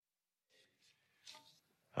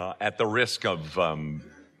At the risk of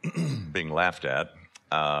being laughed at,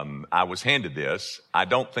 I was handed this. I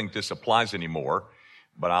don't think this applies anymore,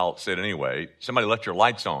 but I'll say it anyway. Somebody left your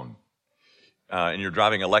lights on, and you're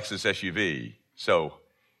driving a Lexus SUV. So,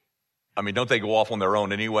 I mean, don't they go off on their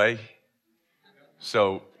own anyway?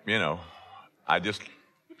 So, I just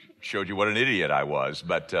showed you what an idiot I was,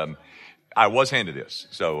 but I was handed this.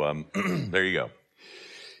 So, there you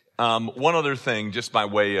go. One other thing, just by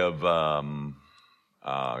way of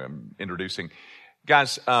introducing.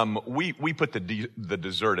 Guys, we put the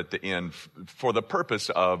dessert at the end for the purpose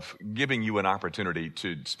of giving you an opportunity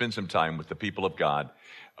to spend some time with the people of God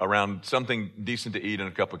around something decent to eat and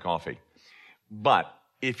a cup of coffee. But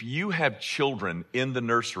if you have children in the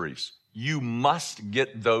nurseries, you must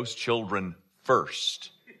get those children first.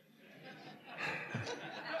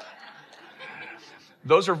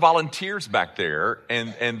 Those are volunteers back there,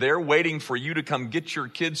 and they're waiting for you to come get your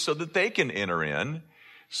kids so that they can enter in.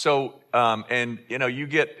 So, you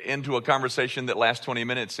get into a conversation that lasts 20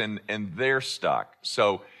 minutes and they're stuck.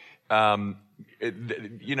 So,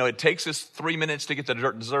 it takes us 3 minutes to get the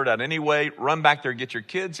dessert out anyway. Run back there, get your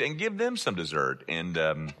kids, and give them some dessert. And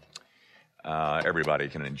everybody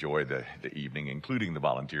can enjoy the evening, including the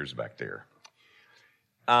volunteers back there.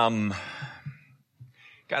 Guys,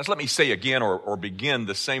 let me say again or begin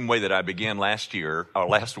the same way that I began last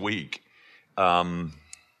week.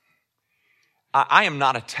 I am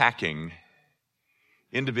not attacking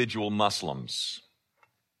individual Muslims.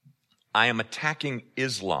 I am attacking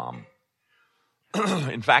Islam.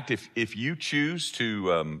 In fact, if you choose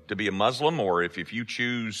to be a Muslim, or if you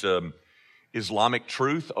choose Islamic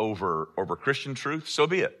truth over Christian truth, so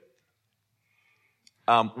be it.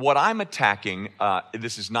 What I'm attacking,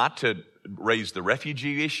 this is not to raise the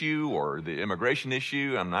refugee issue or the immigration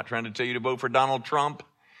issue. I'm not trying to tell you to vote for Donald Trump.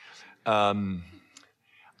 I'm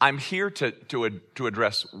here to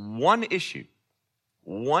address one issue,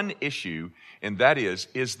 and that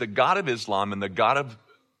is the God of Islam and the God of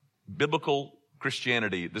biblical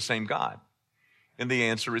Christianity the same God? And the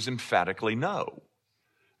answer is emphatically no.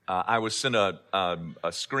 I was sent a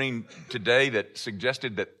screen today that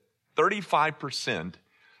suggested that 35%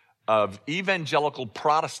 of evangelical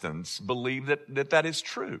Protestants believe that is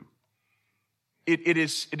true. It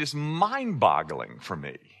is mind-boggling for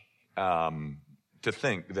me to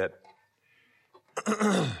think that,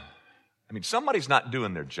 somebody's not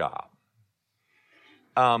doing their job.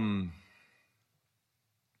 I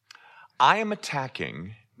am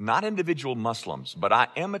attacking not individual Muslims, but I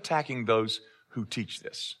am attacking those who teach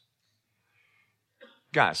this.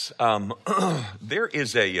 Guys, there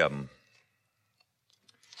is a,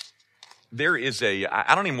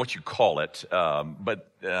 I don't even know what you call it,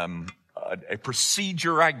 but a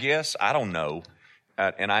procedure, I guess. I don't know.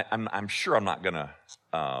 And I'm sure I'm not going to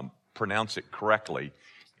pronounce it correctly.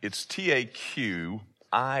 It's Taqiyya,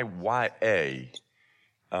 Iyya,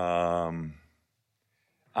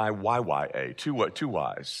 two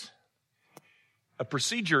Y's. A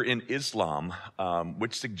procedure in Islam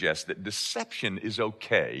which suggests that deception is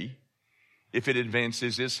okay if it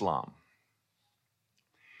advances Islam.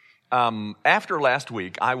 After last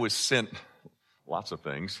week, I was sent lots of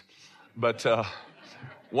things, but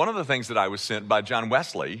one of the things that I was sent by John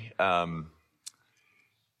Wesley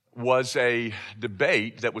was a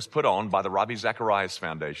debate that was put on by the Ravi Zacharias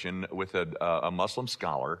Foundation with a Muslim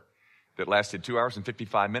scholar that lasted 2 hours and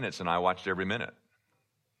 55 minutes, and I watched every minute.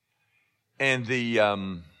 And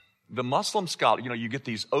the Muslim scholar, you get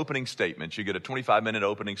these opening statements. You get a 25-minute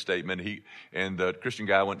opening statement. And the Christian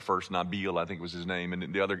guy went first, Nabil, I think was his name,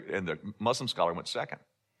 and the Muslim scholar went second.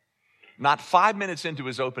 Not 5 minutes into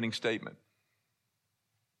his opening statement,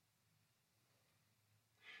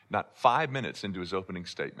 not 5 minutes into his opening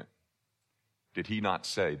statement, did he not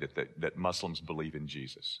say that Muslims believe in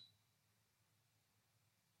Jesus?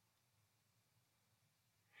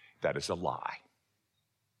 That is a lie.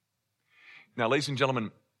 Now, ladies and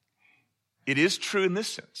gentlemen, it is true in this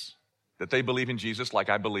sense that they believe in Jesus like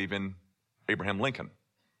I believe in Abraham Lincoln.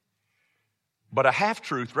 But a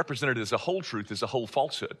half-truth represented as a whole truth is a whole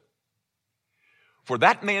falsehood. For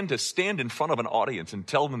that man to stand in front of an audience and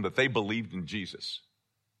tell them that they believed in Jesus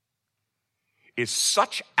is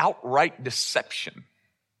such outright deception.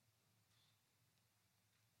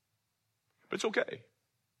 But it's okay.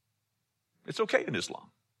 It's okay in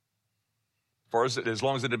Islam, as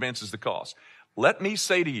long as it advances the cause. Let me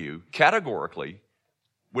say to you categorically,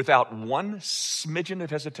 without one smidgen of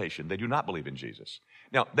hesitation, they do not believe in Jesus.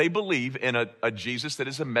 Now, they believe in a Jesus that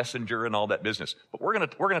is a messenger and all that business. But we're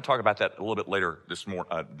gonna talk about that a little bit later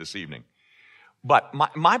this evening. But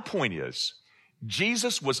my point is,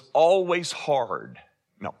 Jesus was always hard.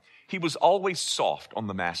 No. He was always soft on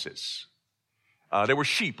the masses. They were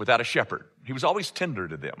sheep without a shepherd. He was always tender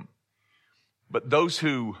to them. But those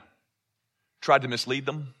who tried to mislead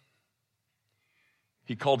them,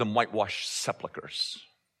 he called them whitewashed sepulchres.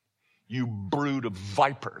 You brood of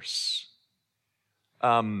vipers.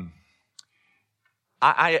 I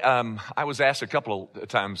was asked a couple of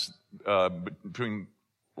times between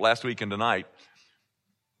last week and tonight,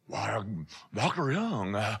 "Why, Dr.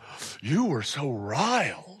 Young, you were so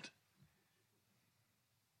riled."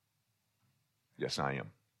 Yes, I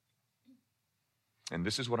am. And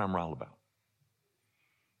this is what I'm riled about.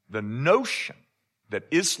 The notion that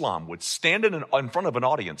Islam would stand in front of an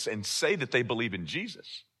audience and say that they believe in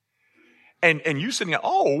Jesus. And you sitting there,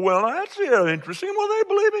 "Oh, well, that's interesting. Well, they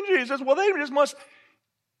believe in Jesus. Well, they just must."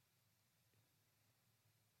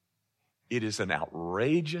 It is an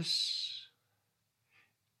outrageous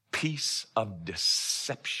piece of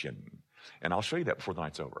deception. And I'll show you that before the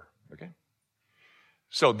night's over, okay?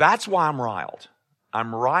 So that's why I'm riled.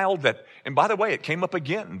 I'm riled that, and by the way, it came up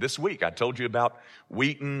again this week. I told you about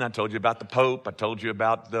Wheaton. I told you about the Pope. I told you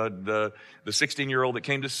about the 16-year-old that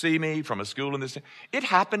came to see me from a school in this. It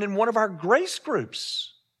happened in one of our grace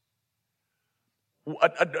groups.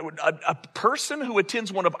 A person who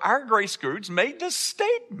attends one of our grace groups made this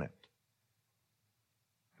statement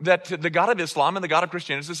that the God of Islam and the God of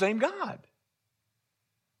Christianity is the same God.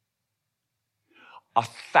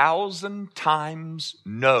 1,000 times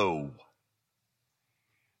no.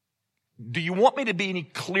 Do you want me to be any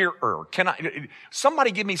clearer?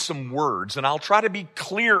 Somebody give me some words and I'll try to be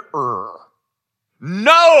clearer.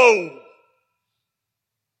 No!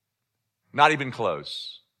 Not even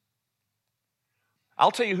close.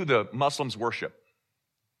 I'll tell you who the Muslims worship.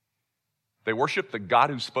 They worship the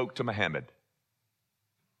God who spoke to Muhammad.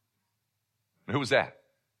 Who was that?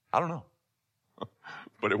 I don't know.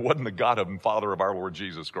 But it wasn't the God and Father of our Lord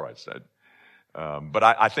Jesus Christ. But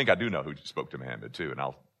I think I do know who spoke to Muhammad too, and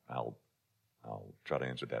I'll try to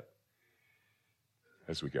answer that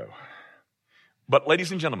as we go. But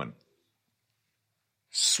ladies and gentlemen,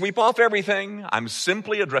 sweep off everything. I'm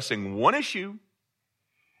simply addressing one issue,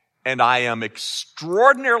 and I am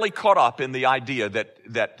extraordinarily caught up in the idea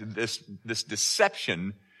that this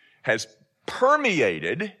deception has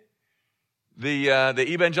permeated the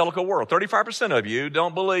evangelical world. 35% of you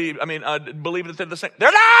don't believe that they're the same.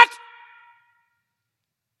 They're not!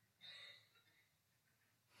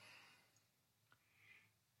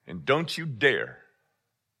 And don't you dare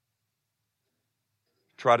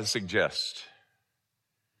try to suggest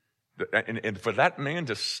that, and for that man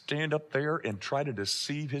to stand up there and try to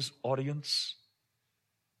deceive his audience.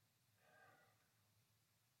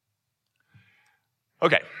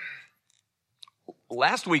 Okay.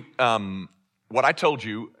 Last week, what I told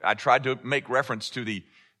you, I tried to make reference to the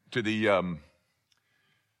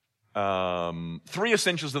three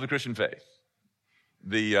essentials of the Christian faith: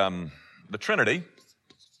 the Trinity,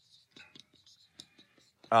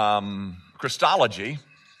 Christology,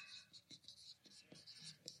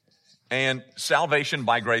 and salvation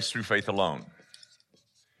by grace through faith alone.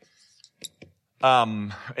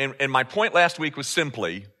 And my point last week was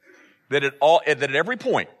simply that at every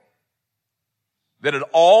point, that at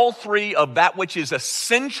all three of that which is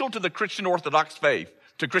essential to the Christian Orthodox faith,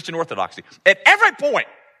 to Christian orthodoxy, at every point,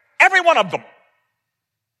 every one of them,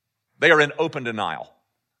 they are in open denial.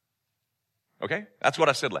 Okay? That's what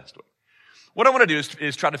I said last week. What I want to do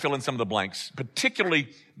is try to fill in some of the blanks, particularly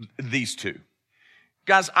these two.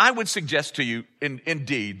 Guys, I would suggest to you,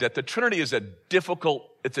 indeed, that the Trinity is a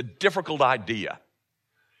difficult idea.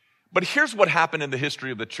 But here's what happened in the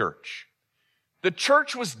history of the church. The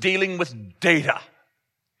church was dealing with data.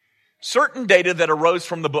 Certain data that arose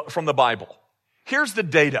from the Bible. Here's the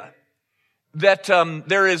data. That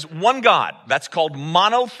there is one God. That's called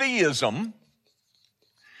monotheism.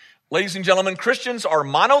 Ladies and gentlemen, Christians are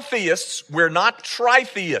monotheists. We're not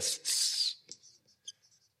tritheists,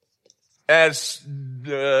 as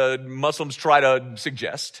Muslims try to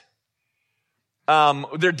suggest.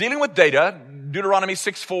 They're dealing with data. Deuteronomy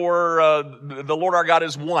 6:4, the Lord our God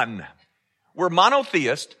is one. We're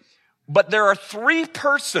monotheist, but there are three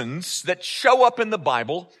persons that show up in the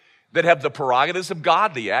Bible that have the prerogatives of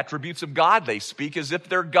God, the attributes of God. They speak as if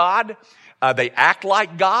they're God. They act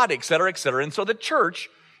like God, et cetera, et cetera. And so the church,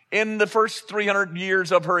 in the first 300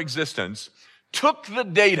 years of her existence, took the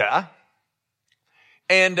data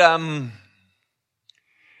and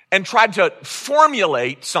tried to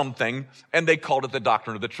formulate something, and they called it the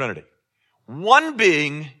doctrine of the Trinity. One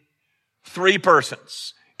being three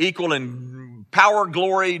persons, equal in power,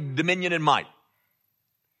 glory, dominion, and might.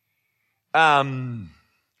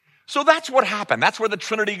 So that's what happened. That's where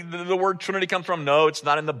the word Trinity comes from. No, it's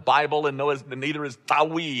not in the Bible, and neither is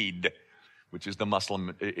Tawhid, which is the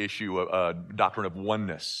Muslim issue, doctrine of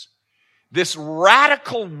oneness. This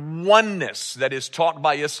radical oneness that is taught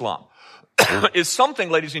by Islam is something,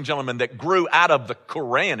 ladies and gentlemen, that grew out of the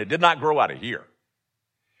Quran. It did not grow out of here.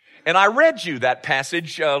 And I read you that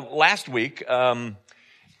passage last week. Do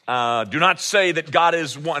not say that God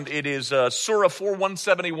is one. It is Surah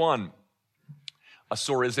 4:171. A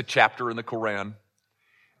surah is a chapter in the Quran.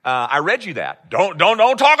 I read you that. Don't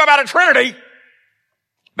talk about a Trinity.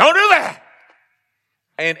 Don't do that.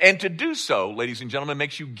 And to do so, ladies and gentlemen,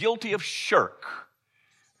 makes you guilty of shirk.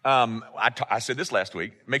 I said this last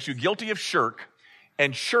week. Makes you guilty of shirk,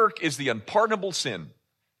 and shirk is the unpardonable sin.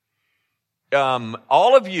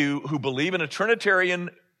 All of you who believe in a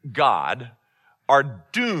Trinitarian God are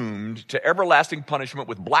doomed to everlasting punishment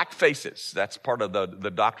with black faces. That's part of the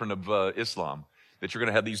doctrine of Islam, that you're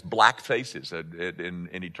going to have these black faces in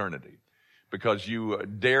eternity because you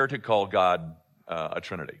dare to call God a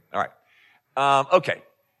Trinity. All right. Okay.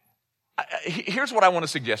 Here's what I want to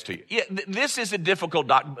suggest to you. Yeah, this is a difficult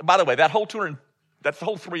doctrine. By the way, that whole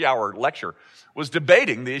 3-hour lecture was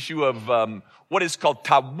debating the issue of what is called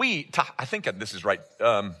Tawhid. I think this is right.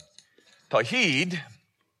 Tawhid,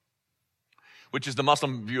 which is the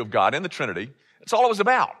Muslim view of God and the Trinity. That's all it was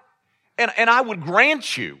about. And I would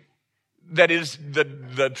grant you that is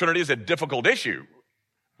the Trinity is a difficult issue,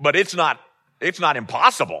 but it's not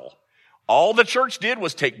impossible. All the church did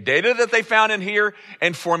was take data that they found in here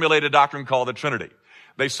and formulate a doctrine called the Trinity.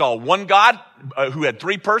 They saw one God who had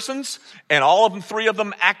three persons, and all of them, three of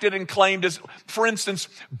them acted and claimed as, for instance,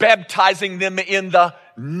 baptizing them in the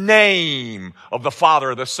name of the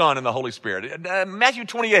Father, the Son, and the Holy Spirit. Matthew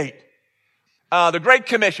 28, the Great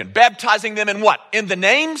Commission, baptizing them in what? In the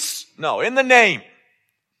names? No, in the name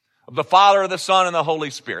of the Father, the Son, and the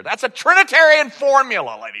Holy Spirit. That's a Trinitarian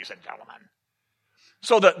formula, ladies and gentlemen.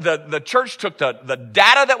 So the church took the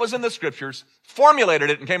data that was in the scriptures, formulated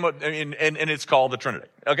it, and came up, and it's called the Trinity.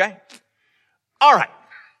 Okay? All right.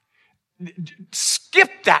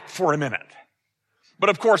 Skip that for a minute. But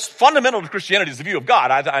of course, fundamental to Christianity is the view of God.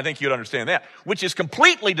 I think you'd understand that, which is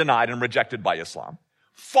completely denied and rejected by Islam,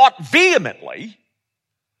 fought vehemently,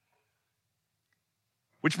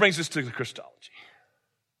 which brings us to the Christology.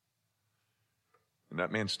 And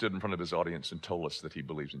that man stood in front of his audience and told us that he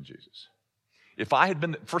believes in Jesus. If I had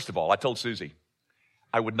been, first of all, I told Susie,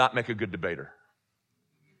 I would not make a good debater.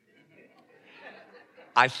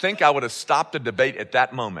 I think I would have stopped the debate at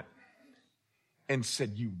that moment and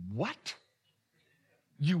said, you what?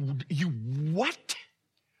 You what?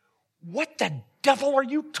 What the devil are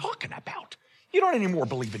you talking about? You don't anymore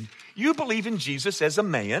you believe in Jesus as a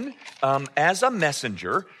man, as a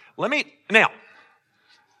messenger. Okay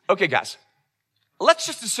guys, let's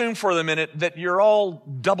just assume for the minute that you're all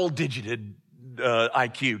double-digited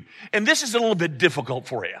IQ. And this is a little bit difficult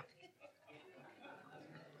for you.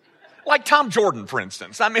 Like Tom Jordan, for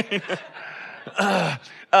instance. I mean,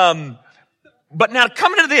 but now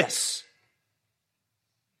coming to this.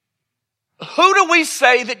 Who do we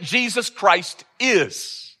say that Jesus Christ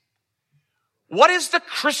is? What is the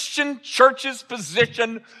Christian church's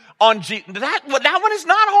position on Jesus? That one is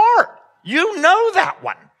not hard. You know that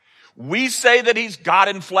one. We say that he's God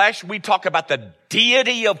in flesh. We talk about the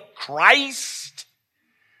deity of Christ.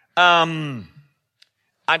 At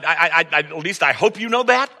least I hope you know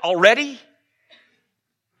that already.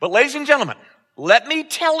 But ladies and gentlemen, let me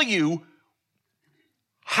tell you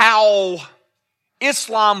how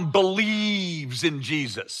Islam believes in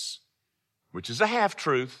Jesus, which is a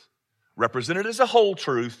half-truth, represented as a whole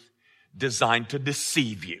truth, designed to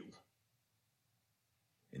deceive you.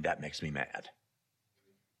 And that makes me mad.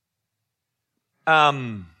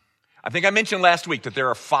 I think I mentioned last week that there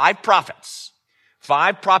are 5 prophets.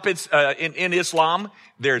 5 prophets in Islam.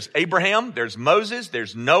 There's Abraham, there's Moses,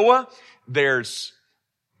 there's Noah, there's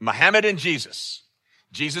Muhammad, and Jesus.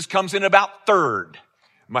 Jesus comes in about 3rd.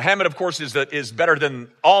 Muhammad, of course, is better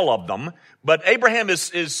than all of them, but Abraham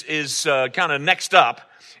is kind of next up,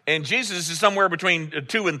 and Jesus is somewhere between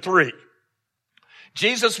 2 and 3.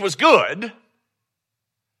 Jesus was good,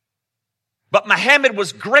 but Muhammad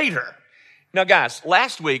was greater. Now, guys,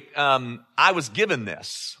 last week I was given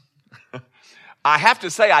this. I have to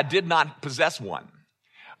say I did not possess one.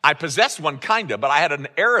 I possessed one kind of, but I had an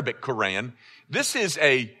Arabic Quran. This is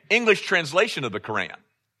a English translation of the Quran.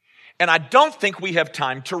 And I don't think we have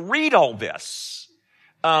time to read all this.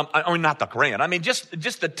 Not the Quran. I mean,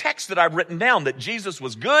 just the text that I've written down, that Jesus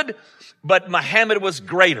was good, but Muhammad was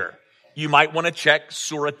greater. You might want to check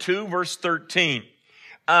Surah 2, verse 13.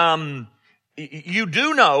 You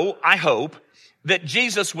do know, I hope, that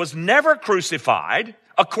Jesus was never crucified,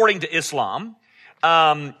 according to Islam.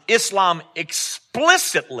 Islam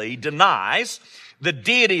explicitly denies the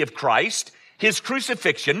deity of Christ, his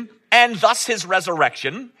crucifixion, and thus his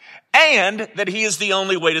resurrection, and that he is the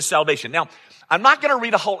only way to salvation. Now, I'm not going to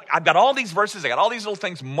read I've got all these verses, I got all these little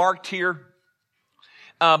things marked here,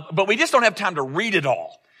 but we just don't have time to read it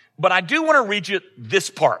all. But I do want to read you this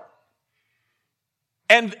part.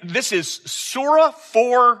 And this is Surah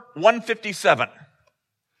 4:157.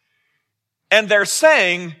 And they're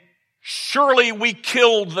saying, surely we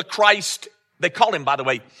killed the Christ. They call him, by the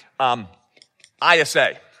way,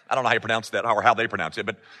 ISA. I don't know how you pronounce that or how they pronounce it,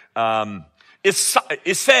 but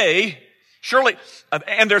Isa, surely,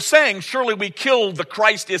 and they're saying, surely we killed the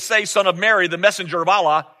Christ Isa, son of Mary, the messenger of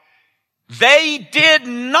Allah. They did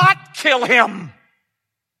not kill him.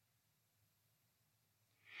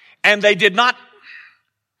 And they did not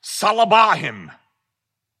salabah him.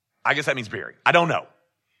 I guess that means bury. I don't know.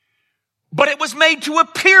 But it was made to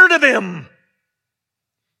appear to them.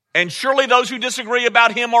 And surely those who disagree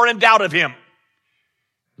about him are in doubt of him.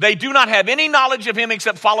 They do not have any knowledge of him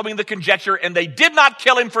except following the conjecture, and they did not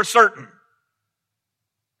kill him for certain.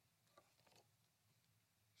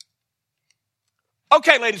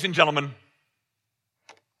 Okay, ladies and gentlemen,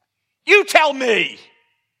 you tell me,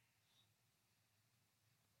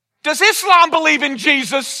 does Islam believe in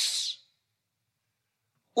Jesus?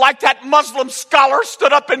 Like that Muslim scholar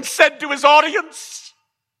stood up and said to his audience?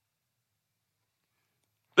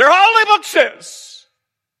 Their holy book says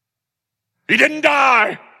he didn't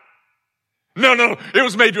die. No, it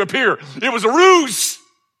was made to appear. It was a ruse.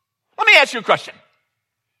 Let me ask you a question.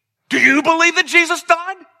 Do you believe that Jesus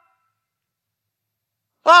died?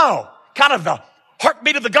 Oh, kind of the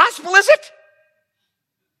heartbeat of the gospel, is it?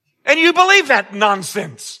 And you believe that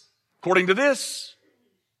nonsense, according to this.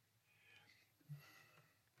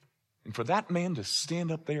 And for that man to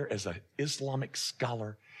stand up there as an Islamic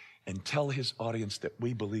scholar and tell his audience that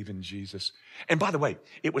we believe in Jesus. And by the way,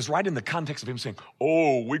 it was right in the context of him saying,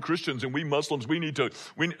 oh, we Christians and we Muslims, we need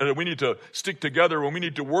to stick together and we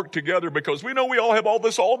need to work together because we know we all have all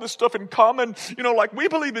this stuff in common. Like we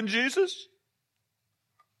believe in Jesus.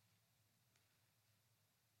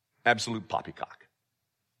 Absolute poppycock.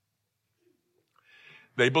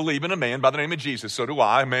 They believe in a man by the name of Jesus. So do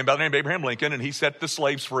I, a man by the name of Abraham Lincoln, and he set the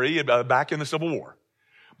slaves free back in the Civil War.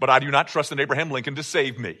 But I do not trust in Abraham Lincoln to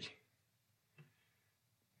save me.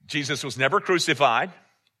 Jesus was never crucified.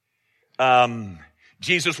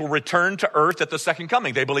 Jesus will return to earth at the second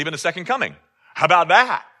coming. They believe in the second coming. How about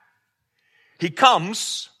that? He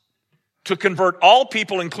comes to convert all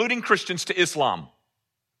people, including Christians, to Islam.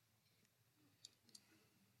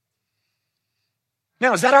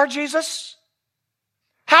 Now, is that our Jesus?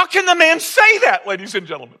 How can the man say that, ladies and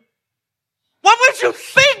gentlemen? What would you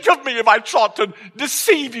think of me if I sought to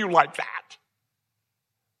deceive you like that?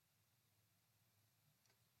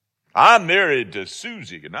 I'm married to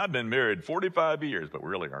Susie, and I've been married 45 years, but we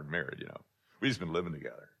really aren't married, We've just been living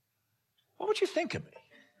together. What would you think of me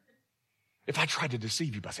if I tried to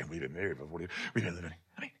deceive you by saying we've been married for 40 years, we've been living?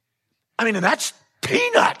 I mean, and that's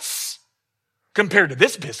peanuts compared to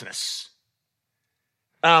this business.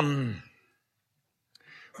 When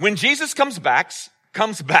Jesus comes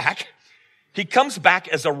back, he comes back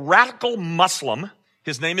as a radical Muslim.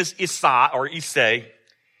 His name is Isa.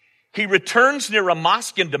 He returns near a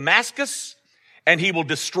mosque in Damascus, and he will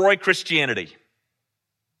destroy Christianity.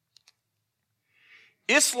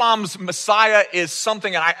 Islam's Messiah is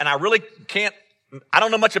something, and I really I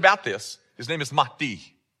don't know much about this. His name is Mahdi.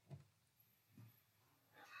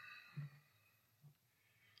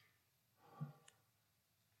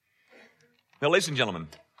 Now, ladies and gentlemen,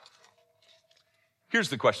 here's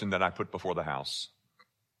the question that I put before the house.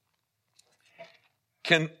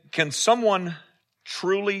 Can someone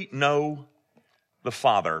truly know the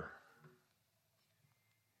Father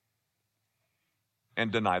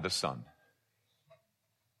and deny the Son?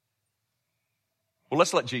 Well,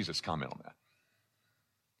 let's let Jesus comment on that.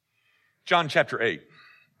 John chapter 8,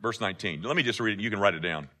 verse 19. Let me just read it. You can write it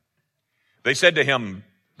down. They said to him,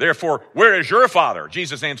 therefore, where is your Father?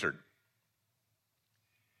 Jesus answered,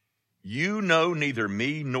 you know neither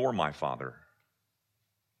me nor my Father.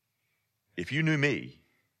 If you knew me,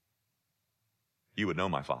 you would know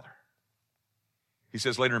my Father. He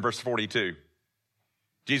says later in verse 42,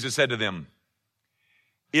 Jesus said to them,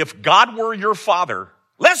 if God were your Father,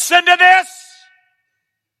 listen to this.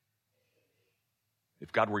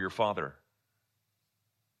 If God were your Father,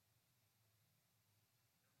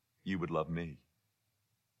 you would love me.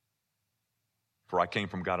 For I came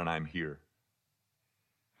from God and I am here.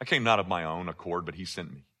 I came not of my own accord, but he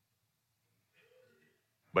sent me.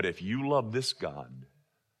 But if you love this God,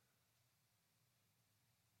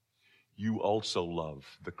 you also love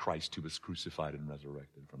the Christ who was crucified and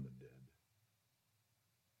resurrected from the dead.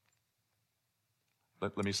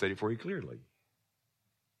 Let me say it for you clearly.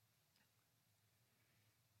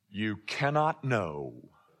 You cannot know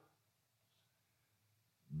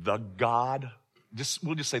the God,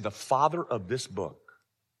 we'll just say the Father of this book,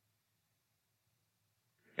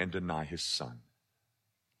 and deny his Son.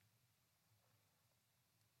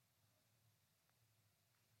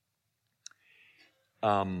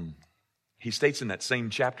 He states in that same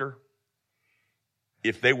chapter,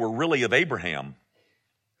 if they were really of Abraham,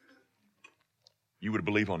 you would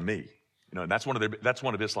believe on me. You know, and that's one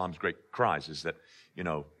of Islam's great cries, is that, you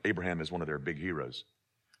know, Abraham is one of their big heroes.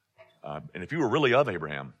 And if you were really of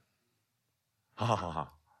Abraham,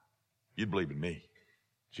 you'd believe in me,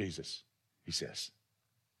 Jesus, he says.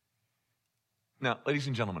 Now, ladies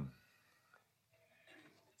and gentlemen,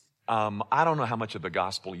 I don't know how much of the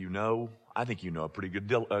gospel you know. I think you know a pretty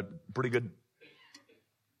good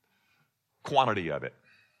quantity of it.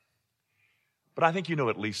 But I think you know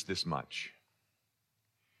at least this much.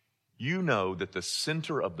 You know that the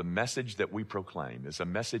center of the message that we proclaim is a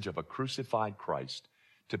message of a crucified Christ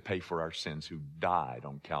to pay for our sins, who died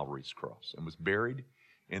on Calvary's cross and was buried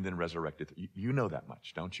and then resurrected. You know that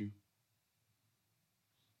much, don't you?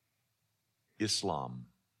 Islam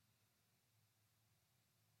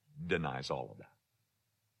denies all of that.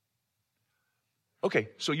 Okay,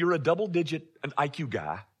 so you're a double-digit an IQ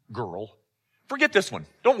guy, girl. Forget this one.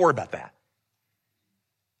 Don't worry about that.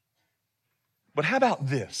 But how about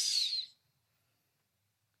this?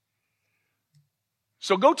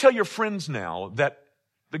 So go tell your friends now that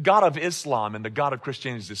the God of Islam and the God of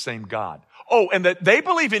Christianity is the same God. Oh, and that they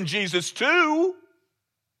believe in Jesus too.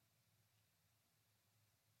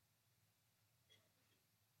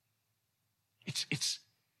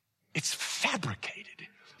 It's fabricated.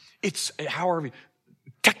 It's, however,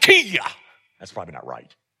 taqiyya. That's probably not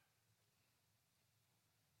right.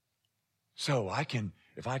 So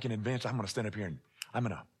if I can advance, I'm going to stand up here and I'm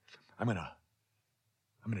going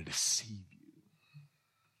to deceive you.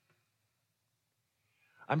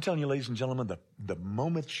 I'm telling you, ladies and gentlemen, the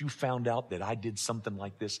moment you found out that I did something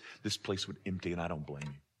like this place would empty, and I don't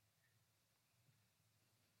blame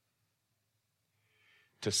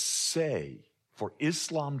you. For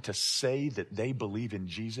Islam to say that they believe in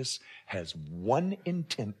Jesus has one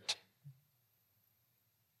intent,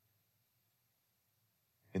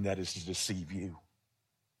 and that is to deceive you.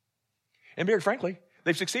 And very frankly,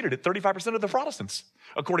 they've succeeded at 35% of the Protestants,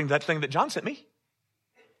 according to that thing that John sent me.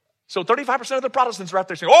 So 35% of the Protestants are out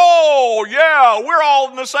there saying, oh, yeah, we're all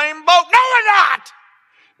in the same boat. No, we're not.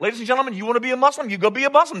 Ladies and gentlemen, you want to be a Muslim? You go be a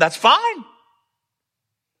Muslim. That's fine.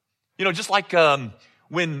 You know, just like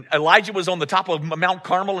when Elijah was on the top of Mount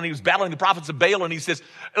Carmel and he was battling the prophets of Baal, and he says,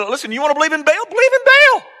 listen, you want to believe in Baal? Believe in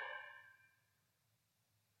Baal.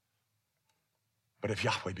 But if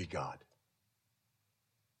Yahweh be God,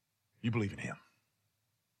 you believe in him.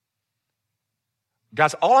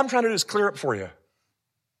 Guys, all I'm trying to do is clear up for you.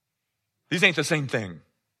 These ain't the same thing.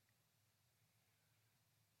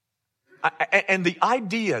 And the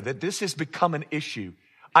idea that this has become an issue,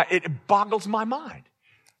 it boggles my mind.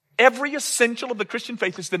 Every essential of the Christian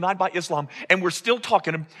faith is denied by Islam, and we're still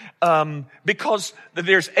talking because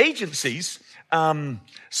there's agencies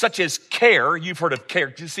such as CAIR, you've heard of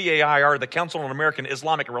CAIR, C-A-I-R, the Council on American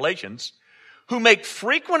Islamic Relations, who make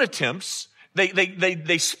frequent attempts.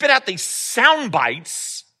 They spit out these sound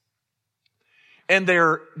bites, and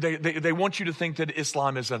they want you to think that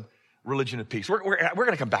Islam is a religion of peace. We're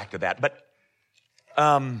going to come back to that, but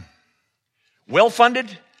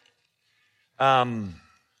well-funded,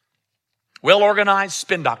 well-organized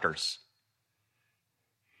spin doctors.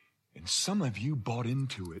 And some of you bought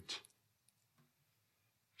into it.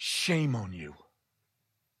 Shame on you.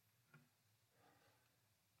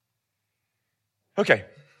 Okay.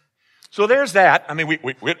 So there's that. I mean, we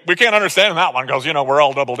can't understand that one because, we're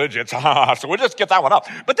all double digits. So we'll just get that one up.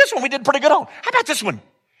 But this one we did pretty good on. How about this one?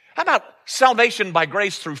 How about salvation by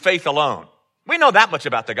grace through faith alone? We know that much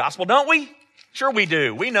about the gospel, don't we? Sure we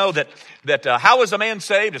do. We know that how is a man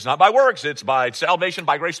saved? It's not by works. It's by salvation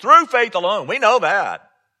by grace through faith alone. We know that.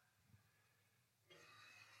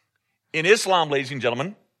 In Islam, ladies and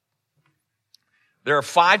gentlemen, there are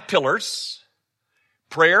 5 pillars: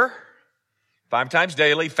 prayer, 5 times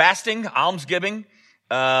daily, fasting, almsgiving,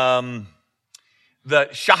 the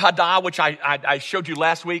shahada, which I showed you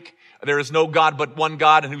last week. There is no God but one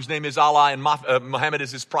God, and whose name is Allah, and Muhammad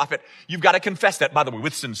is his prophet. You've got to confess that, by the way,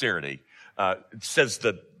 with sincerity. It says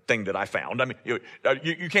the thing that I found. I mean,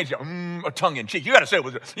 you can't say a tongue in cheek. You got to say it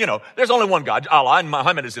with, there's only one God, Allah, and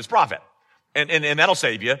Muhammad is his prophet. And that'll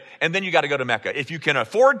save you. And then you got to go to Mecca. If you can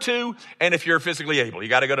afford to, and if you're physically able, you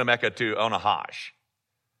got to go to Mecca on a Hajj.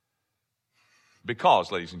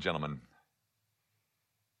 Because, ladies and gentlemen,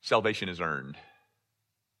 salvation is earned.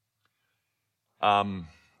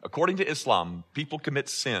 According to Islam, people commit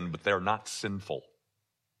sin, but they're not sinful.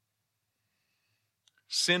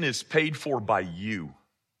 Sin is paid for by you.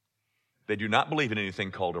 They do not believe in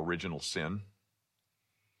anything called original sin.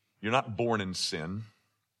 You're not born in sin.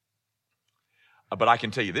 But I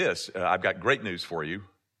can tell you this, I've got great news for you,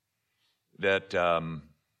 that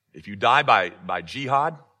if you die by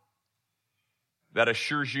jihad, that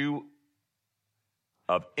assures you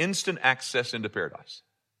of instant access into paradise.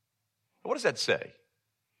 What does that say?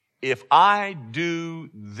 If I do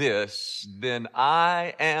this, then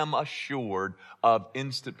I am assured of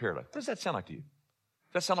instant paradise. What does that sound like to you?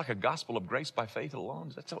 Does that sound like a gospel of grace by faith alone?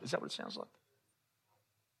 Is that what it sounds like?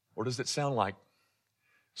 Or does it sound like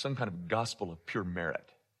some kind of gospel of pure merit?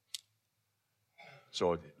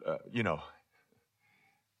 So, I'm going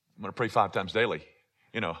to pray 5 times daily.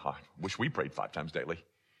 I wish we prayed 5 times daily.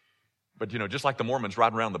 But, just like the Mormons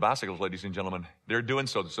riding around the bicycles, ladies and gentlemen, they're doing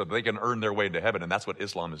so they can earn their way into heaven, and that's what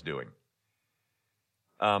Islam is doing.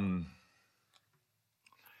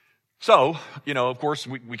 So, of course,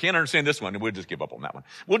 we can't understand this one, and we'll just give up on that one.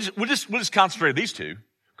 We'll just concentrate on these two,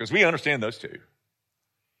 because we understand those two.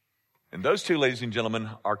 And those two, ladies and gentlemen,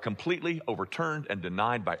 are completely overturned and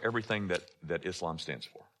denied by everything that Islam stands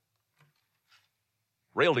for.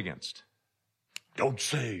 Railed against. Don't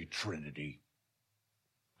say Trinity.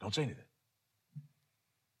 Don't say anything.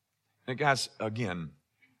 And guys, again,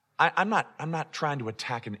 I'm not trying to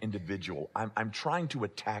attack an individual. I'm trying to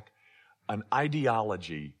attack an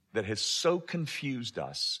ideology that has so confused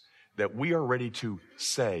us that we are ready to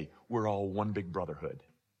say we're all one big brotherhood.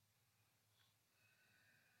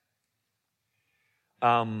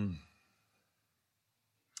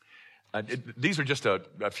 These are just a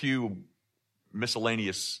few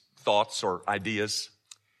miscellaneous thoughts or ideas.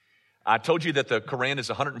 I told you that the Quran is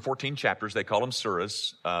 114 chapters. They call them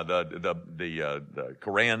surahs. The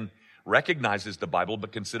Quran recognizes the Bible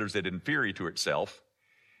but considers it inferior to itself.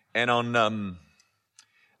 And on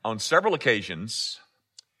several occasions,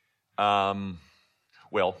 let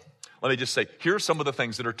me just say, here are some of the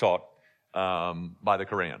things that are taught by the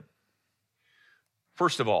Quran.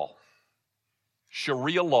 First of all,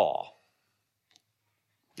 Sharia law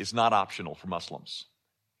is not optional for Muslims.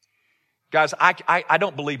 Guys, I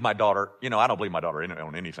don't believe my daughter, I don't believe my daughter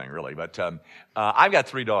on anything really, but I've got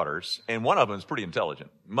 3 daughters, and one of them is pretty intelligent.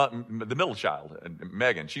 The middle child,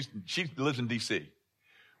 Megan, she lives in D.C.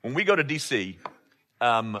 When we go to D.C.,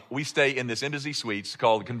 we stay in this Embassy Suites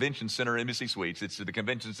called the Convention Center Embassy Suites. The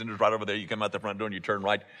convention center is right over there. You come out the front door and you turn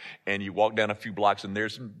right, and you walk down a few blocks, and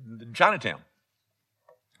there's Chinatown.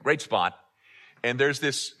 Great spot. And there's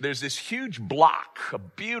this huge block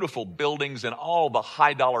of beautiful buildings and all the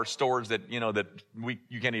high dollar stores that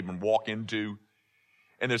you can't even walk into.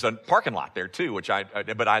 And there's a parking lot there too,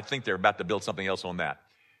 but I think they're about to build something else on that.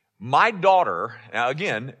 My daughter, now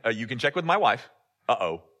again, you can check with my wife.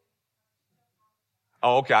 Oh,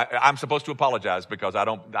 okay. I'm supposed to apologize because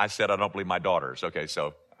I said I don't believe my daughters. Okay,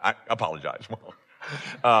 so I apologize.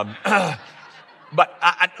 But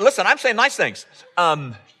listen, I'm saying nice things.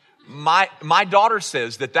 My daughter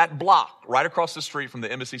says that block right across the street from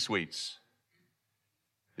the Embassy Suites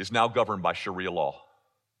is now governed by Sharia law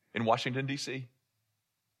in Washington, D.C.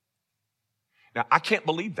 Now, I can't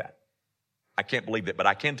believe that. But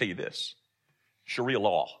I can tell you this. Sharia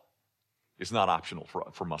law is not optional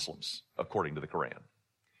for Muslims, according to the Quran.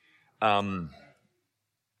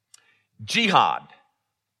 Jihad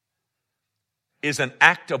is an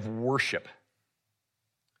act of worship.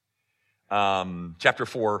 Chapter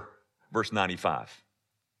 4, verse 95.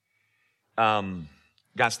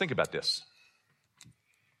 Guys, think about this.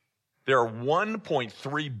 There are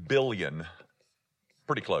 1.3 billion,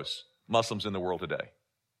 pretty close, Muslims in the world today.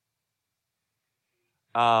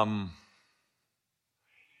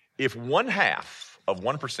 If 1/2 of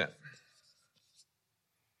 1%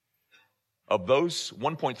 of those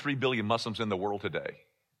 1.3 billion Muslims in the world today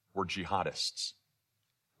were jihadists,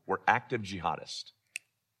 were active jihadists,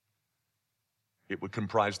 it would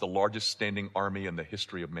comprise the largest standing army in the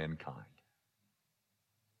history of mankind.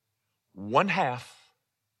 1/2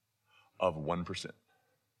 of 1%.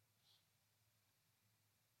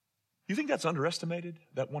 You think that's underestimated,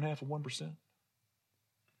 that 1/2 of 1%?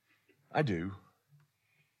 I do.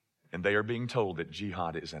 And they are being told that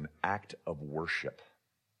jihad is an act of worship.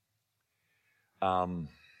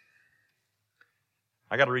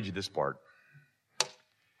 I got to read you this part.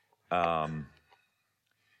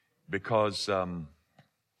 Because the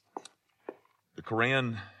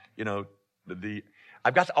Quran,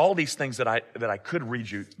 I've got all these things that I could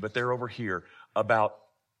read you, but they're over here about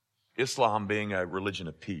Islam being a religion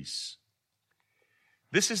of peace.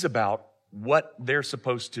 This is about what they're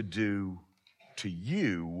supposed to do to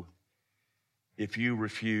you if you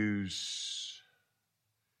refuse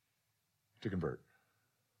to convert.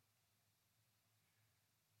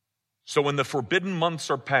 So when the forbidden months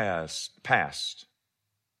are past,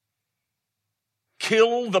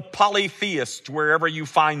 kill the polytheists wherever you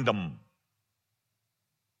find them.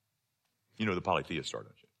 You know who the polytheists are,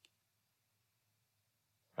 don't you?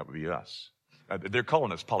 That would be us. They're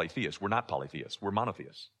calling us polytheists. We're not polytheists. We're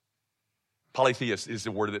monotheists. Polytheist is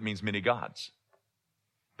the word that means many gods.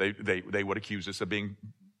 They would accuse us of being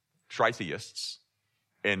tritheists.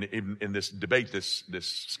 And in this debate, this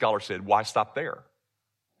scholar said, why stop there?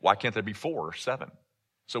 Why can't there be 4 or 7?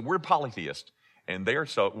 So we're polytheists, and they are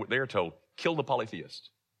told, kill the polytheist.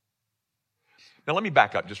 Now let me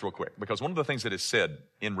back up just real quick, because one of the things that is said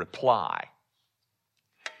in reply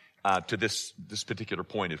to this particular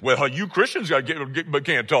point is, well, you Christians but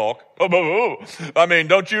can't talk. I mean,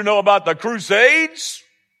 don't you know about the Crusades?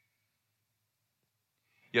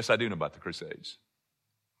 Yes, I do know about the Crusades.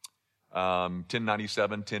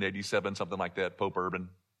 1097, 1087, something like that. Pope Urban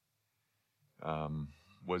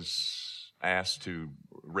was asked to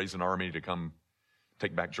raise an army to come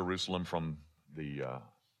take back Jerusalem from the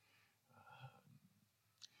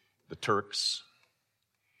Turks.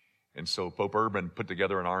 And so Pope Urban put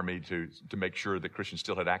together an army to make sure that Christians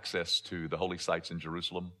still had access to the holy sites in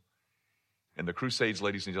Jerusalem. And the Crusades,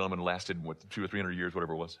 ladies and gentlemen, lasted, 200 or 300 years,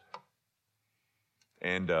 whatever it was.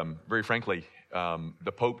 And very frankly,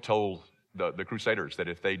 the Pope told the Crusaders that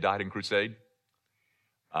if they died in crusade,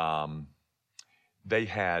 they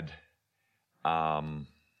had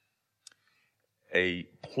a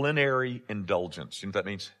plenary indulgence. You know what that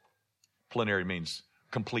means? Plenary means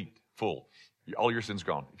complete, full. All your sins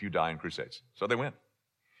gone if you die in crusades. So they went.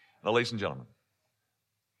 Now, ladies and gentlemen,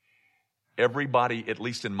 everybody, at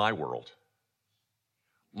least in my world,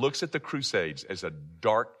 looks at the Crusades as a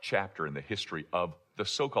dark chapter in the history of the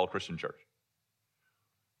so-called Christian church.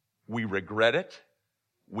 We regret it.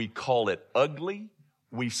 We call it ugly.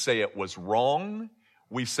 We say it was wrong.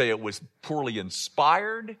 We say it was poorly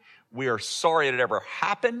inspired. We are sorry it ever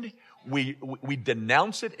happened. We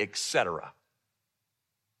denounce it, etc.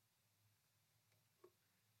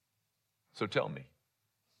 So tell me,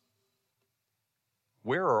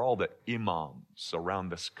 where are all the imams around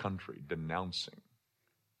this country denouncing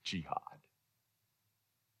jihad?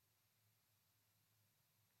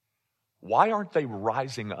 Why aren't they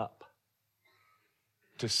rising up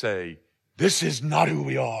to say, this is not who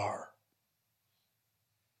we are?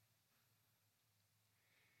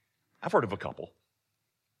 I've heard of a couple.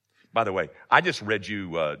 By the way, I just read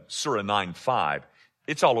you Surah 9:5.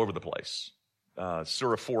 It's all over the place.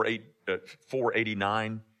 Surah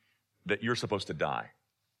 489, that you're supposed to die.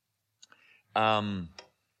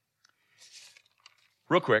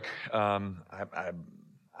 Real quick, I'm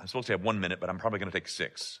supposed to have 1 minute, but I'm probably going to take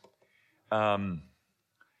 6.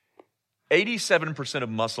 87% of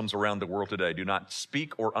Muslims around the world today do not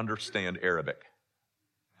speak or understand Arabic.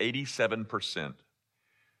 87%.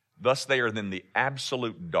 Thus, they are in the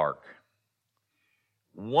absolute dark.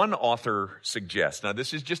 One author suggests, now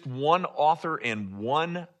this is just one author in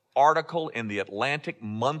one article in the Atlantic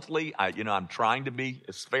Monthly. I'm trying to be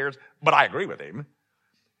as fair, but I agree with him.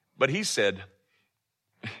 But he said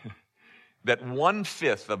that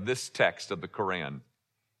 1/5 of this text of the Quran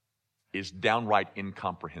is downright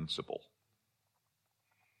incomprehensible.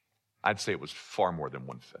 I'd say it was far more than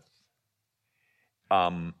 1/5.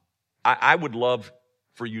 I would love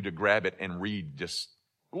for you to grab it and read just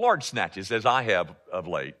large snatches, as I have of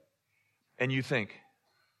late, and you think,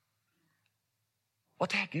 what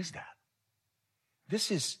the heck is that?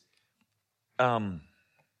 This is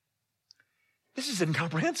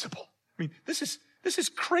incomprehensible. I mean, this is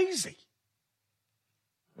crazy.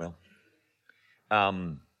 Well,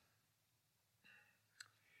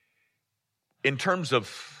 in terms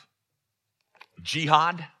of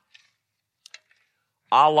jihad,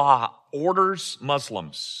 Allah orders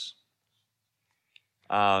Muslims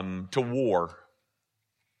to war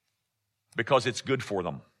because it's good for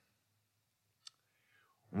them.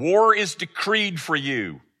 War is decreed for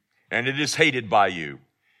you, and it is hated by you.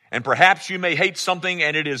 And perhaps you may hate something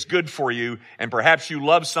and it is good for you, and perhaps you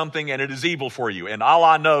love something and it is evil for you. And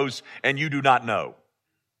Allah knows and you do not know.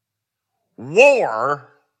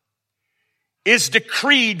 War is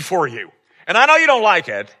decreed for you. And I know you don't like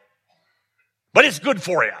it, but it's good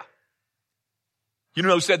for you. You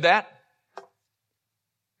know who said that?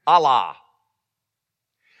 Allah.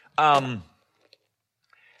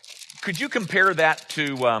 Could you compare that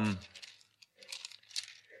to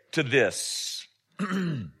this?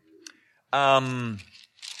 Yeah.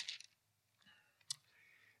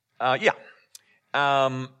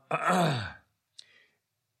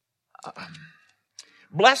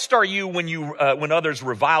 Blessed are you when others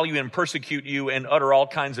revile you and persecute you and utter all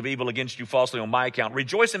kinds of evil against you falsely on my account.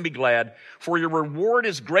 Rejoice and be glad, for your reward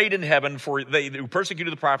is great in heaven, for they who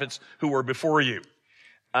persecuted the prophets who were before you.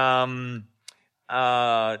 But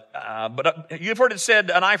you've heard it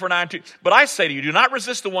said, an eye for an eye, too. But I say to you, do not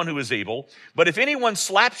resist the one who is evil. But if anyone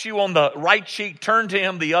slaps you on the right cheek, turn to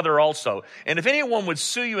him the other also. And if anyone would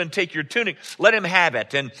sue you and take your tunic, let him have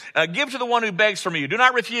it. And give to the one who begs from you. Do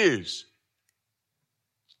not refuse.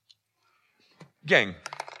 Gang,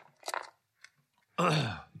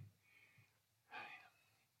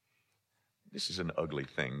 this is an ugly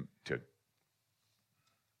thing to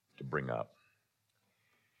bring up.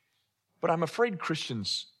 But I'm afraid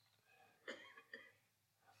Christians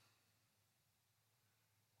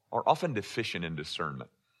are often deficient in discernment.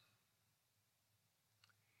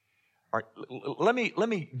 All right, let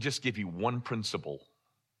me just give you one principle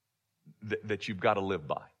that you've got to live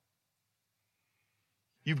by.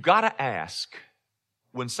 You've got to ask,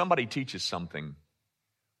 when somebody teaches something,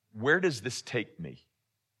 where does this take me?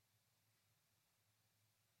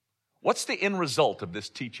 What's the end result of this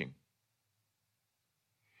teaching?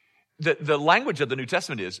 The language of the New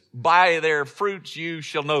Testament is, by their fruits you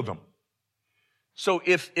shall know them. So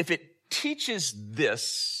if it teaches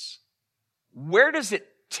this, where does it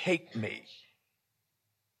take me?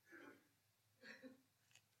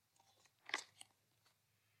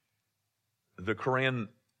 The Quran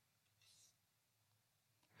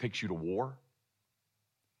takes you to war.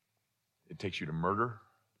 It takes you to murder.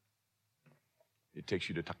 It takes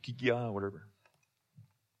you to taqiya, whatever.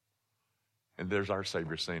 And there's our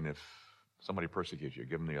Savior saying, if somebody persecutes you,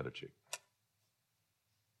 give them the other cheek.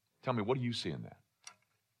 Tell me, what do you see in that?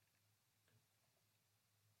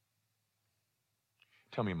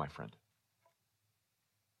 Tell me, my friend,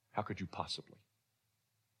 how could you possibly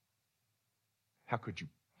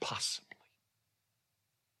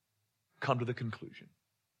come to the conclusion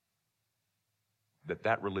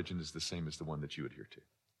that religion is the same as the one that you adhere to?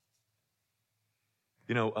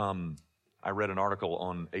 You know, I read an article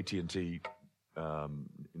on AT&T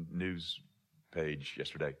news page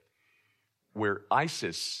yesterday where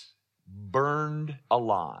ISIS burned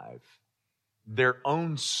alive their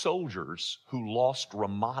own soldiers who lost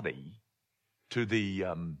Ramadi to the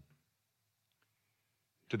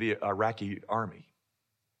Iraqi army.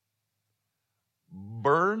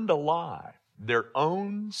 Burned alive their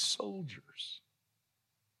own soldiers.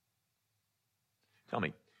 Tell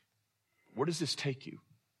me, where does this take you?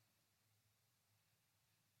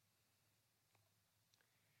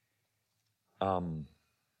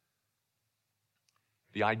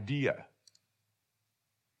 The idea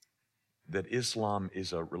that Islam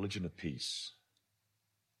is a religion of peace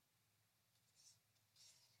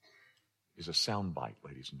is a soundbite,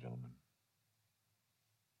 ladies and gentlemen,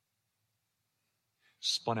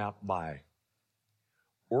 spun out by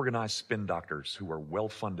organized spin doctors who are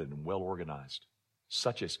well-funded and well-organized,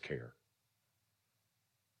 such as CARE,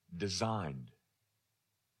 designed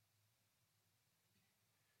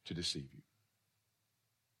to deceive you.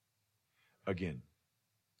 Again,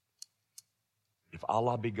 if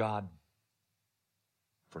Allah be God,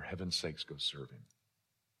 for heaven's sakes, go serve Him.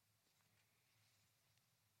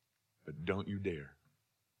 But don't you dare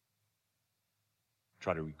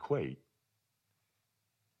try to equate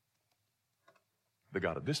the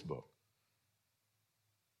God of this book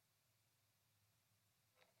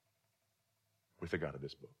with the God of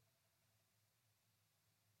this book.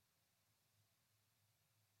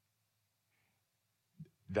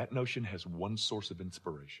 That notion has one source of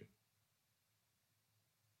inspiration: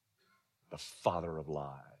 the father of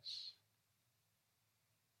lies.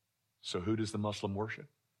 So who does the Muslim worship?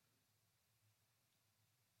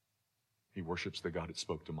 He worships the God that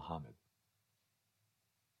spoke to Muhammad.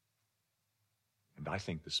 And I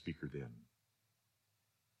think the speaker then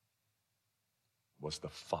was the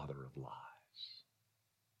father of lies.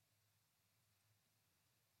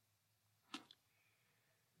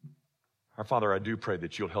 Our Father, I do pray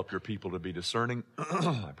that you'll help your people to be discerning.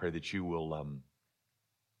 I pray that you will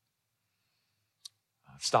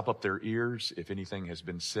stop up their ears if anything has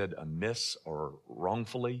been said amiss or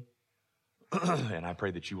wrongfully. And I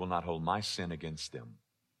pray that you will not hold my sin against them.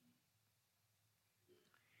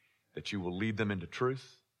 That you will lead them into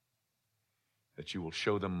truth. That you will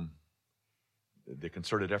show them the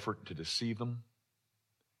concerted effort to deceive them,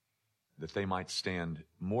 that they might stand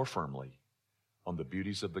more firmly on the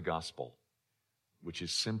beauties of the gospel, which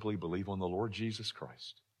is simply believe on the Lord Jesus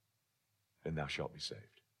Christ, and thou shalt be saved.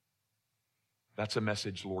 That's a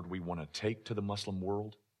message, Lord, we want to take to the Muslim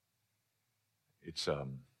world. It's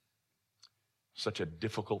such a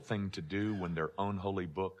difficult thing to do when their own holy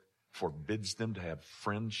book forbids them to have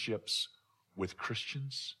friendships with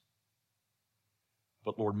Christians.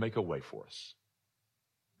 But Lord, make a way for us.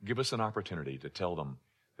 Give us an opportunity to tell them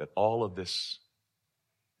that all of this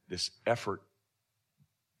effort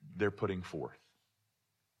they're putting forth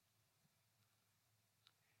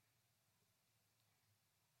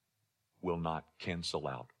will not cancel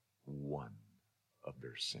out one of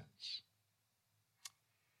their sins.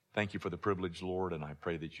 Thank you for the privilege, Lord, and I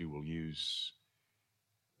pray that you will use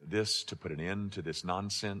this to put an end to this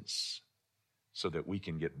nonsense so that we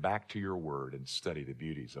can get back to your word and study the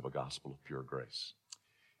beauties of a gospel of pure grace.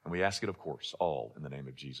 And we ask it, of course, all in the name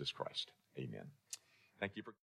of Jesus Christ. Amen. Thank you for